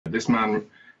This man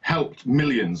helped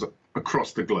millions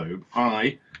across the globe.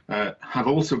 I have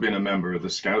also been a member of the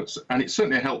Scouts, and it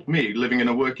certainly helped me living in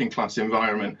a working class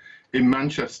environment in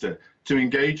Manchester to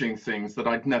engage in things that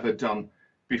I'd never done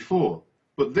before.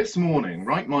 But this morning,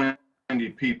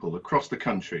 right-minded people across the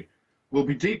country will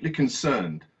be deeply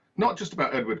concerned, not just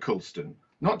about Edward Colston,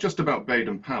 not just about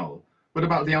Baden-Powell, but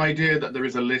about the idea that there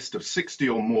is a list of 60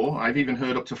 or more, I've even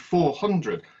heard up to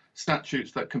 400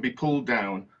 statutes that can be pulled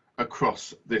down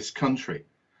across this country.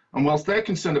 And whilst they're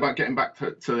concerned about getting back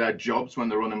to their jobs when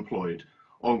they're unemployed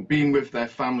or being with their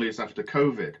families after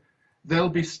COVID, they'll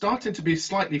be starting to be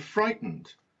slightly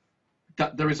frightened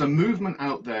that there is a movement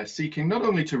out there seeking not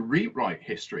only to rewrite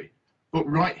history, but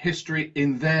write history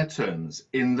in their terms,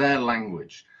 in their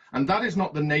language. And that is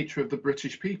not the nature of the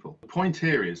British people. The point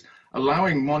here is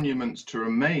allowing monuments to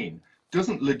remain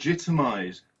doesn't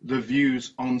legitimize the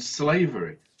views on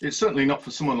slavery. It's certainly not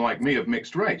for someone like me of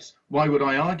mixed race. Why would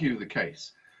I argue the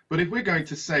case? But if we're going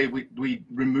to say we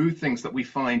remove things that we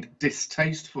find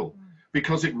distasteful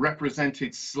because it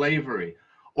represented slavery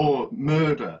or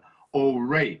murder or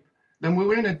rape, then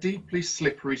we're in a deeply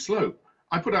slippery slope.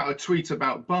 I put out a tweet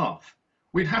about Bath.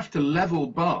 We'd have to level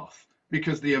Bath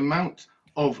because the amount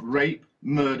of rape,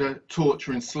 murder,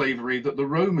 torture and slavery that the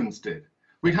Romans did.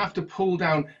 We'd have to pull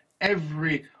down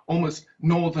every almost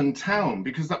northern town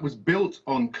because that was built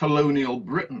on colonial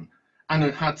Britain and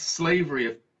it had slavery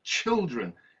of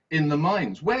children in the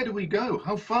mines. Where do we go?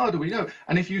 How far do we go?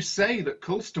 And if you say that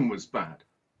Colston was bad,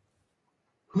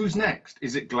 who's next?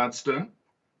 Is it Gladstone?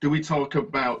 Do we talk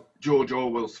about George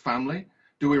Orwell's family?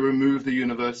 Do we remove the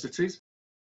universities?